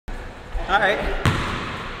All right.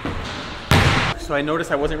 So I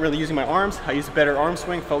noticed I wasn't really using my arms. I used a better arm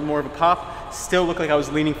swing, felt more of a pop. Still looked like I was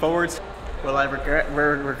leaning forwards. Will I regret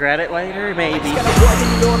it later? Maybe.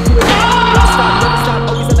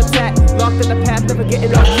 Locked in the path, never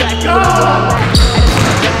getting off track.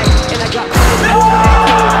 And I got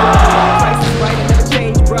price is right, I never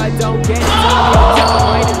change, bruh. Don't get it.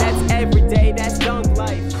 Right, and that's every day, that's dunk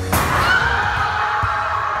life.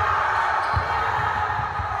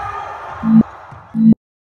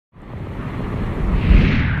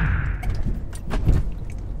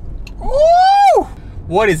 Woo!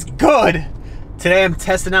 What is good? Today I'm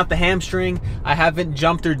testing out the hamstring. I haven't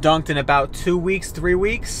jumped or dunked in about 2 weeks, 3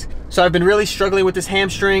 weeks. So I've been really struggling with this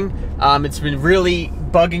hamstring. It's been really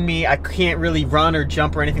bugging me. I can't really run or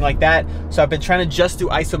jump or anything like that. So I've been trying to just do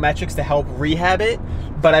isometrics to help rehab it,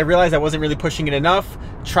 but I realized I wasn't really pushing it enough.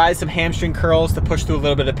 Tried some hamstring curls to push through a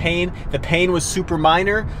little bit of pain. The pain was super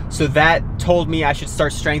minor, so that told me I should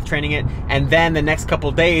start strength training it. And then the next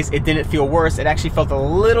couple days, it didn't feel worse. It actually felt a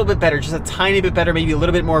little bit better, just a tiny bit better, maybe a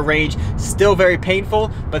little bit more range. Still very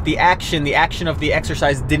painful, but the action of the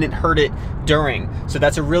exercise didn't hurt it during. So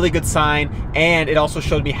that's a really good sign. And it also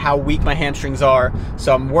showed me how weak my hamstrings are.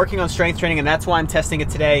 So I'm working on strength training, and that's why I'm testing it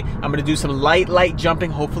today. I'm gonna do some light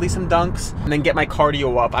jumping, hopefully some dunks, and then get my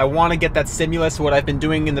cardio up. I wanna get that stimulus. What I've been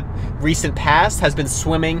doing in the recent past has been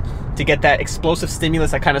swimming to get that explosive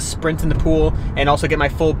stimulus. I kind of sprint in the pool and also get my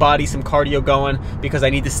full body some cardio going because I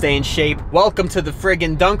need to stay in shape. Welcome to the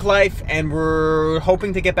friggin' dunk life, and we're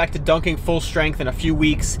hoping to get back to dunking full strength in a few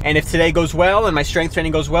weeks. And if today goes well and my strength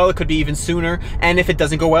training goes well, it could be even sooner. And if it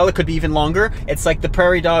doesn't go well, it could be even longer. It's like the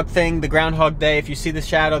prairie dog thing, the Groundhog Day. If you see the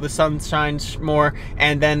shadow, the sun shines more,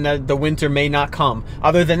 and then the winter may not come.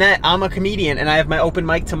 Other than that, I'm a comedian and I have my open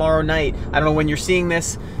mic tomorrow night. I don't know when you're seeing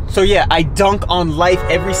this. So yeah, I dunk on life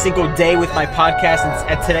every single day with my podcast,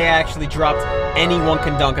 and today I actually dropped anyone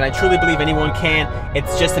can dunk, and I truly believe anyone can.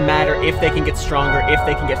 It's just a matter if they can get stronger, if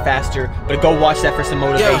they can get faster. But go watch that for some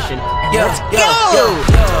motivation. Let's go!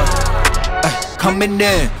 Coming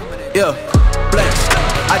in, flex.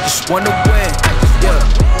 I just wanna win,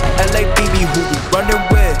 LA BB, who we running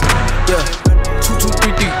with, 2 2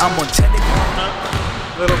 3 3. I'm on 10.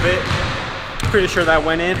 Little bit. Pretty sure that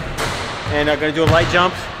went in. And I'm gonna do a light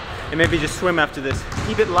jump and maybe just swim after this.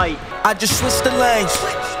 Keep it light. I just switched the lanes.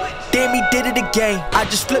 Damn, he did it again. I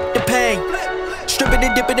just flipped the pain. Stripping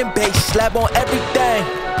and dipping in base, slab on everything.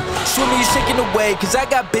 Swimming, you shaking away, cause I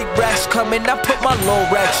got big racks coming. I put my low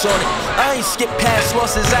racks on it. I ain't skip past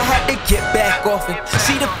losses, I had to get back off it.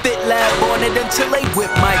 See the fit lab on it until they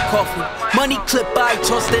whip my coffin. Money clip, I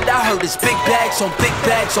tossed it. I heard it's big bags on big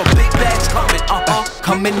bags on big bags coming.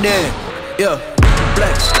 Coming in,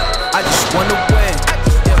 flex. I just wanna win,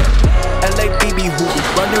 LA BB, who we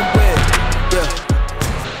running with,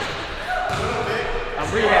 I'm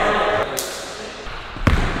rehabbing.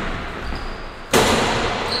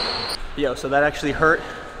 Yo, so that actually hurt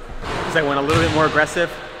because I went a little bit more aggressive.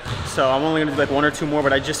 So I'm only gonna do like 1 or 2 more,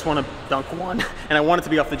 but I just wanna dunk one. And I want it to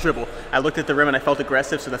be off the dribble. I looked at the rim and I felt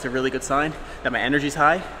aggressive, so that's a really good sign that my energy's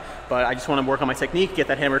high. But I just wanna work on my technique, get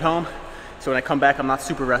that hammered home, so when I come back, I'm not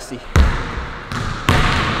super rusty.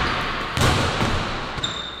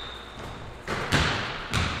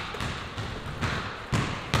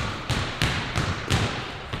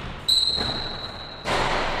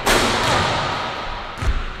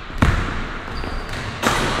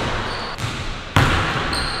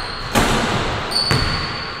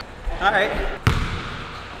 All right.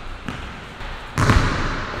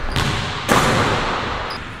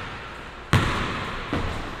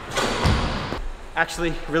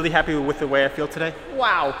 Actually, really happy with the way I feel today.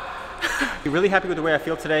 Wow. Really happy with the way I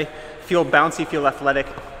feel today. Feel bouncy, feel athletic.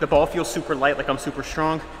 The ball feels super light, like I'm super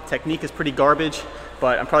strong. Technique is pretty garbage,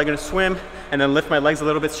 but I'm probably gonna swim and then lift my legs a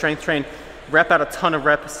little bit, strength train, rep out a ton of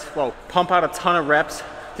reps, pump out a ton of reps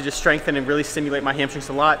to just strengthen and really stimulate my hamstrings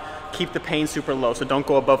a lot. Keep the pain super low, so don't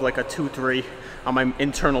go above like a 2, 3 on my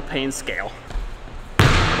internal pain scale.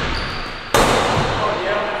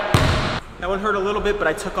 That one hurt a little bit, but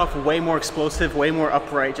I took off way more explosive, way more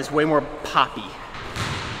upright, just way more poppy.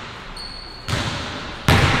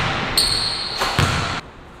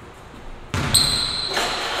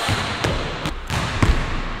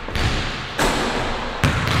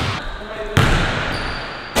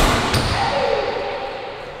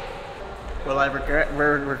 Will I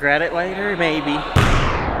regret it later? Maybe.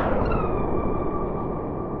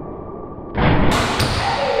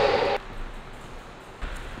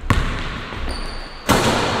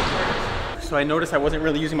 So I noticed I wasn't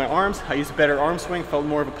really using my arms. I used a better arm swing, felt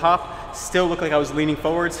more of a pop. Still looked like I was leaning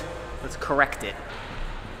forwards. Let's correct it.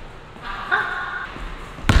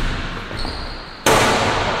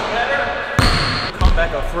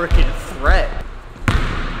 freaking threat.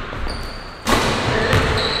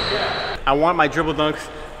 I want my dribble dunks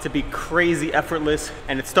to be crazy effortless,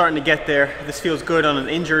 and it's starting to get there. This feels good on an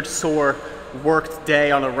injured, sore, worked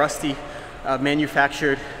day, on a rusty,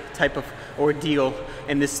 manufactured type of ordeal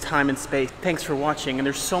in this time and space. Thanks for watching, and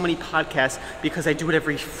there's so many podcasts because I do it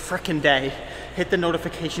every frickin' day. Hit the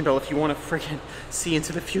notification bell if you want to frickin' see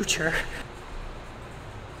into the future.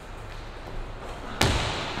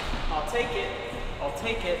 I'll take it. I'll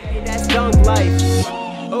take it. That's dunk life.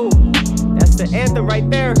 Oh, that's the anthem right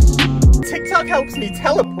there. TikTok helps me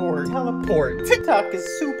teleport. TikTok is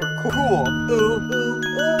super cool. Ooh, ooh,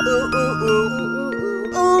 ooh, ooh, ooh, ooh,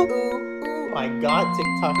 ooh, ooh. Oh my God,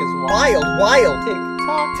 TikTok is wild.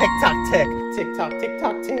 TikTok, tick. Ticky-tock,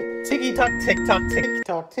 TikTok,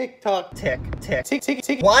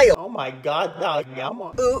 tick. Wild. Oh my God,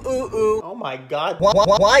 ooh, ooh, ooh. Oh my God,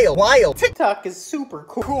 wild. TikTok is super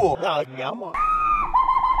cool.